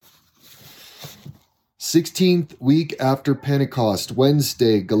16th week after Pentecost,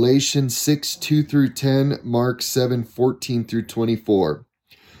 Wednesday, Galatians 6, 2 through 10, Mark 7, 14 through 24.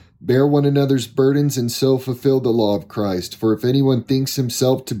 Bear one another's burdens and so fulfill the law of Christ. For if anyone thinks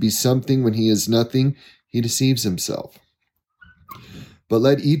himself to be something when he is nothing, he deceives himself. But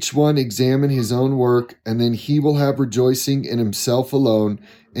let each one examine his own work, and then he will have rejoicing in himself alone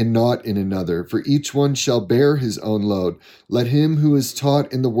and not in another. For each one shall bear his own load. Let him who is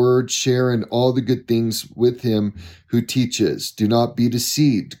taught in the word share in all the good things with him who teaches. Do not be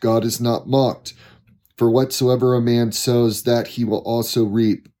deceived. God is not mocked. For whatsoever a man sows, that he will also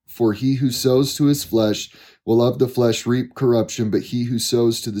reap. For he who sows to his flesh will of the flesh reap corruption, but he who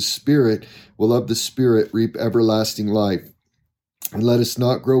sows to the Spirit will of the Spirit reap everlasting life. And let us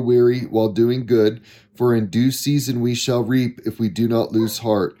not grow weary while doing good, for in due season we shall reap if we do not lose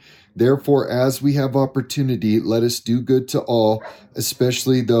heart. Therefore, as we have opportunity, let us do good to all,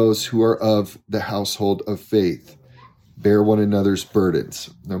 especially those who are of the household of faith. Bear one another's burdens.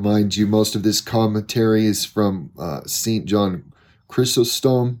 Now, mind you, most of this commentary is from St. John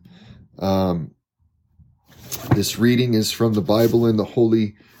Chrysostom. This reading is from the Bible and the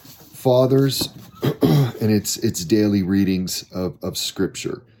Holy Fathers, and it's daily readings of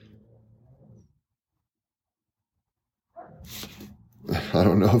Scripture. I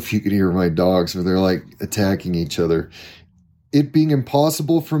don't know if you can hear my dogs, but they're like attacking each other. It being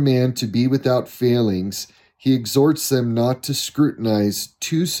impossible for man to be without failings, he exhorts them not to scrutinize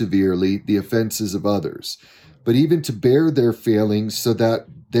too severely the offenses of others, but even to bear their failings so that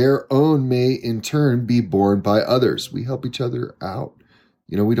their own may in turn be borne by others. We help each other out.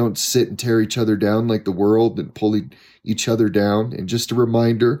 We don't sit and tear each other down like the world and pull each other down. And just a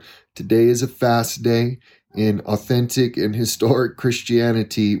reminder, today is a fast day. In authentic and historic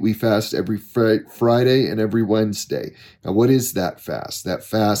Christianity, we fast every Friday and every Wednesday. Now, what is that fast? That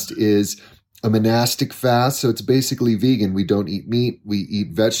fast is a monastic fast, so it's basically vegan. We don't eat meat. We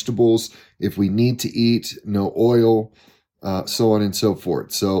eat vegetables. If we need to eat, no oil, so on and so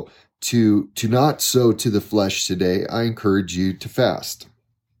forth. So to not sow to the flesh today, I encourage you to fast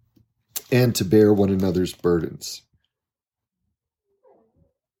and to bear one another's burdens.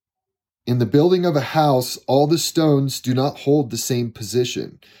 In the building of a house, all the stones do not hold the same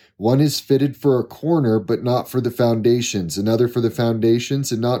position. One is fitted for a corner, but not for the foundations, another for the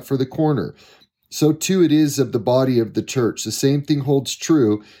foundations and not for the corner. So too it is of the body of the church. The same thing holds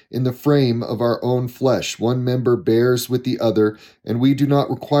true in the frame of our own flesh. One member bears with the other, and we do not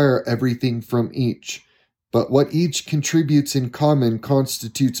require everything from each. But what each contributes in common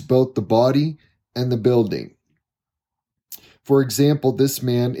constitutes both the body and the building. For example, this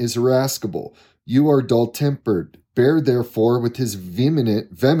man is irascible. You are dull-tempered. Bear therefore with his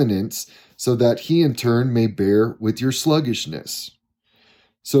vehemence, so that he in turn may bear with your sluggishness.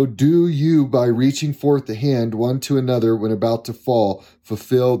 So do you, by reaching forth the hand one to another when about to fall,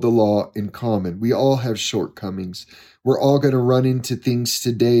 fulfill the law in common. We all have shortcomings. We're all going to run into things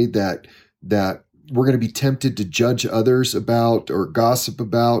today that we're going to be tempted to judge others about or gossip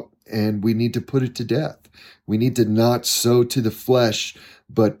about, and we need to put it to death. We need to not sow to the flesh,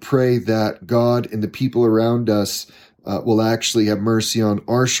 but pray that God and the people around us will actually have mercy on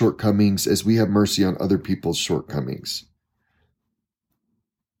our shortcomings as we have mercy on other people's shortcomings.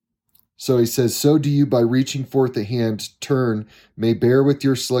 So he says, so do you by reaching forth a hand, may bear with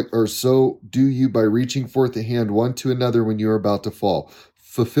your or so do you by reaching forth a hand one to another when you are about to fall.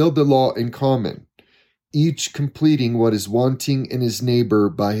 Fulfill the law in common, each completing what is wanting in his neighbor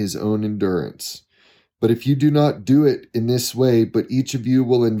by his own endurance. But if you do not do it in this way, but each of you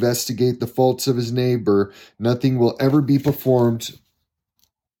will investigate the faults of his neighbor, nothing will ever be performed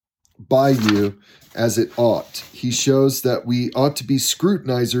by you as it ought. He shows that we ought to be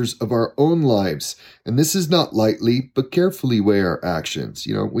scrutinizers of our own lives. And this is not lightly, but carefully weigh our actions.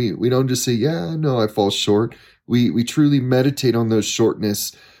 We don't just say, yeah, I know I fall short. We truly meditate on those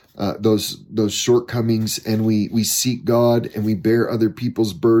those shortcomings, and we seek God, and we bear other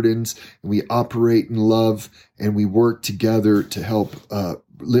people's burdens, and we operate in love, and we work together to help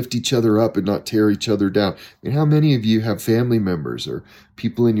lift each other up and not tear each other down. How many of you have family members or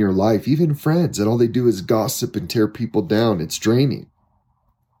people in your life, even friends, that all they do is gossip and tear people down? It's draining.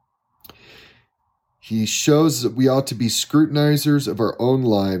 He shows that we ought to be scrutinizers of our own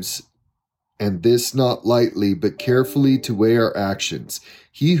lives, and this not lightly, but carefully to weigh our actions.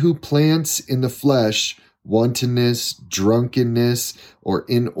 He who plants in the flesh wantonness, drunkenness, or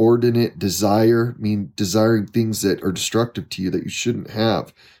inordinate desire, desiring things that are destructive to you that you shouldn't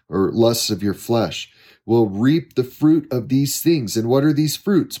have, or lusts of your flesh, will reap the fruit of these things. And what are these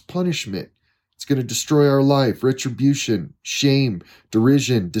fruits? Punishment. It's going to destroy our life, retribution, shame,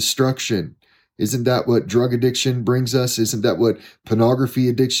 derision, destruction. Isn't that what drug addiction brings us? Isn't that what pornography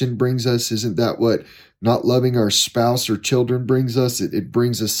addiction brings us? Isn't that what not loving our spouse or children brings us? It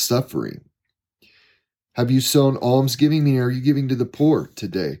brings us suffering. Have you sown almsgiving? Meaning, are you giving to the poor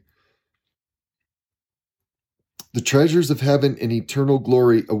today? The treasures of heaven and eternal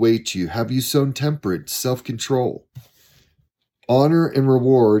glory await you. Have you sown temperance, self-control? Honor and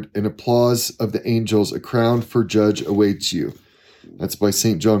reward and applause of the angels, a crown for judge awaits you. That's by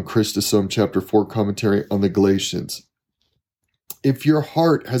St. John Chrysostom, chapter 4, commentary on the Galatians. If your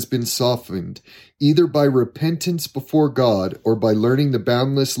heart has been softened, either by repentance before God or by learning the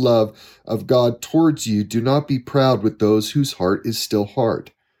boundless love of God towards you, do not be proud with those whose heart is still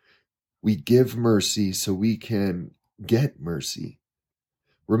hard. We give mercy so we can get mercy.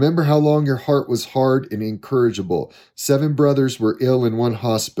 Remember how long your heart was hard and incorrigible. 7 brothers were ill in one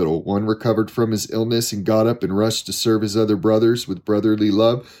hospital. One recovered from his illness and got up and rushed to serve his other brothers with brotherly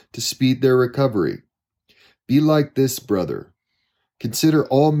love to speed their recovery. Be like this brother. Consider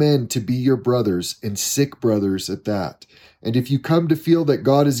all men to be your brothers, and sick brothers at that. And if you come to feel that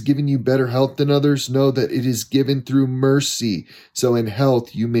God has given you better health than others, know that it is given through mercy. So in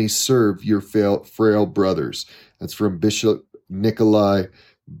health you may serve your frail brothers. That's from Bishop Nikolai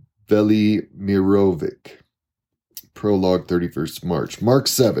Velimirovic. Prologue, 31st March. Mark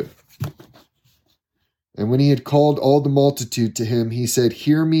 7. And when he had called all the multitude to him, he said,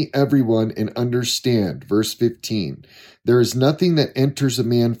 Hear me, everyone, and understand. Verse 15. There is nothing that enters a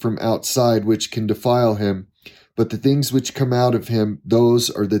man from outside which can defile him, but the things which come out of him, those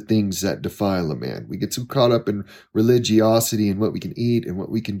are the things that defile a man. We get so caught up in religiosity and what we can eat and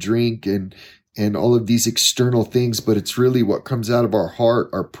what we can drink and all of these external things, but it's really what comes out of our heart,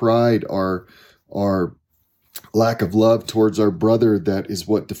 our pride, our lack of love towards our brother that is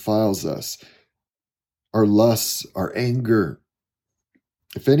what defiles us. Our lusts, our anger.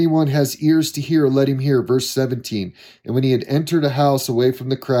 If anyone has ears to hear, let him hear. Verse 17. And when he had entered a house away from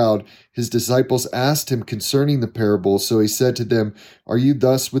the crowd, his disciples asked him concerning the parable. So he said to them, Are you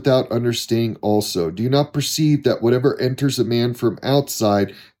thus without understanding also? Do you not perceive that whatever enters a man from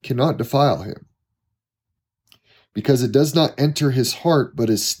outside cannot defile him? Because it does not enter his heart, but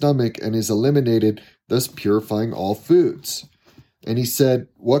his stomach, and is eliminated, thus purifying all foods. And he said,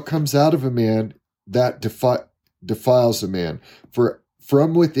 What comes out of a man, that defiles a man. For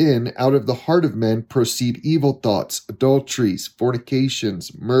from within, out of the heart of men, proceed evil thoughts, adulteries,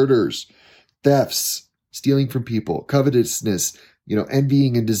 fornications, murders, thefts, stealing from people, covetousness,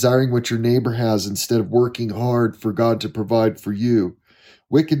 envying and desiring what your neighbor has instead of working hard for God to provide for you.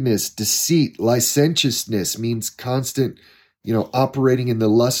 Wickedness, deceit, licentiousness means constant, operating in the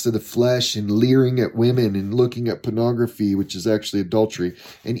lust of the flesh and leering at women and looking at pornography, which is actually adultery.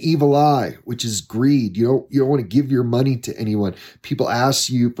 An evil eye, which is greed. You don't want to give your money to anyone. People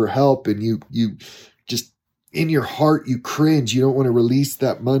ask you for help and you just, in your heart, you cringe. You don't want to release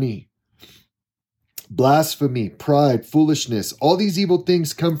that money. Blasphemy, pride, foolishness. All these evil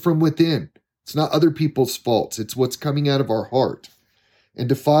things come from within. It's not other people's faults. It's what's coming out of our heart. And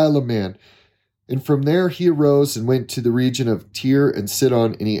defile a man. And from there he arose and went to the region of Tyre and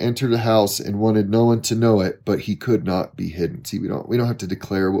Sidon, and he entered a house and wanted no one to know it, but he could not be hidden. See, we don't have to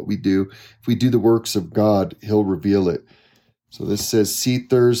declare what we do. If we do the works of God, he'll reveal it. So this says, see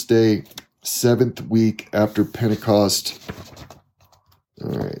Thursday, 7th week after Pentecost.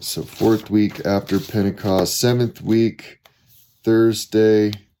 All right, so 4th week after Pentecost, 7th week,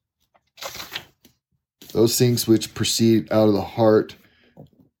 Thursday. Those things which proceed out of the heart,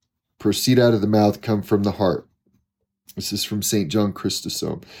 proceed out of the mouth, come from the heart. This is from St. John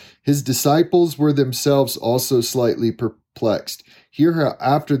Chrysostom. His disciples were themselves also slightly perplexed. Here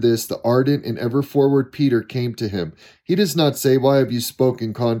after this, the ardent and ever forward Peter came to him. He does not say, Why have you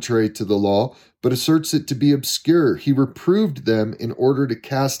spoken contrary to the law? But asserts it to be obscure. He reproved them in order to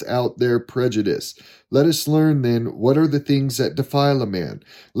cast out their prejudice. Let us learn then, what are the things that defile a man?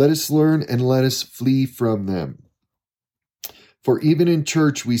 Let us learn and let us flee from them. For even in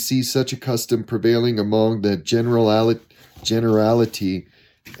church we see such a custom prevailing among the generality,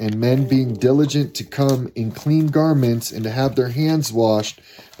 and men being diligent to come in clean garments and to have their hands washed,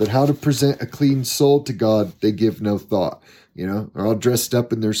 but how to present a clean soul to God they give no thought. They're all dressed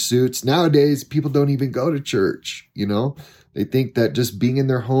up in their suits. Nowadays, people don't even go to church, They think that just being in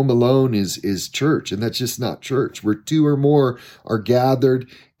their home alone is church, and that's just not church. Where 2 or more are gathered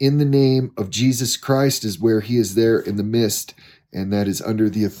in the name of Jesus Christ is where he is there in the midst, and that is under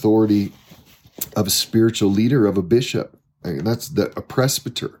the authority of a spiritual leader, of a bishop. And that's a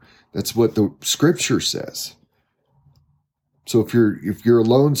presbyter. That's what the scripture says. So if you're a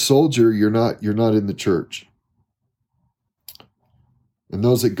lone soldier, you're not in the church. And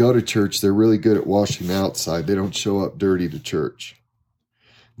those that go to church, they're really good at washing the outside. They don't show up dirty to church.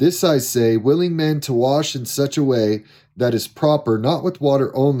 This I say, willing men to wash in such a way that is proper, not with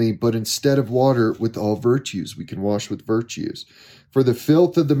water only, but instead of water with all virtues. We can wash with virtues. For the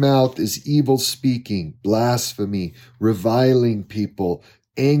filth of the mouth is evil speaking, blasphemy, reviling people,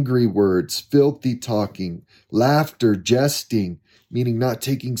 angry words, filthy talking, laughter, jesting, meaning not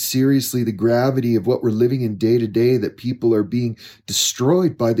taking seriously the gravity of what we're living in day to day, that people are being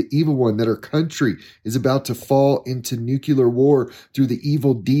destroyed by the evil one, that our country is about to fall into nuclear war through the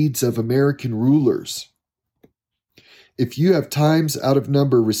evil deeds of American rulers. If you have times out of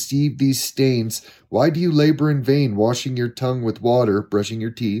number received these stains, why do you labor in vain, washing your tongue with water, brushing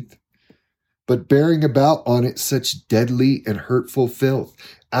your teeth, but bearing about on it such deadly and hurtful filth?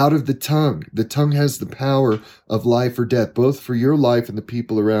 Out of the tongue has the power of life or death, both for your life and the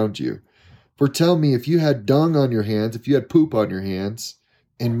people around you. For tell me, if you had dung on your hands, if you had poop on your hands,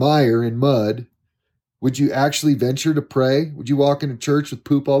 and mire and mud, would you actually venture to pray? Would you walk into church with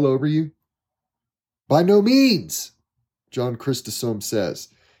poop all over you? By no means, John Chrysostom says.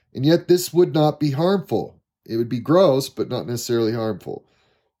 And yet this would not be harmful. It would be gross, but not necessarily harmful.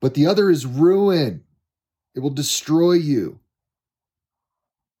 But the other is ruin. It will destroy you.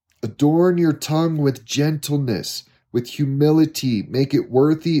 Adorn your tongue with gentleness, with humility. Make it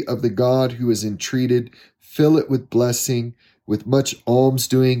worthy of the God who is entreated. Fill it with blessing, with much alms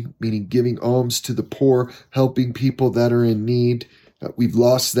doing, meaning giving alms to the poor, helping people that are in need. We've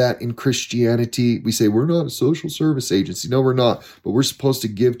lost that in Christianity. We say we're not a social service agency. No, we're not. But we're supposed to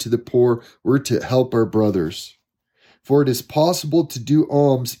give to the poor. We're to help our brothers. For it is possible to do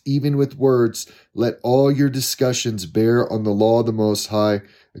alms even with words. Let all your discussions bear on the law of the Most High.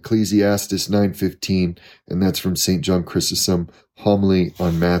 Ecclesiastes 9:15. And that's from St. John Chrysostom, homily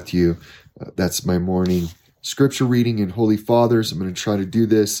on Matthew. That's my morning scripture reading in Holy Fathers. I'm going to try to do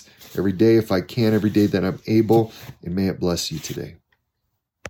this every day if I can, every day that I'm able. And may it bless you today.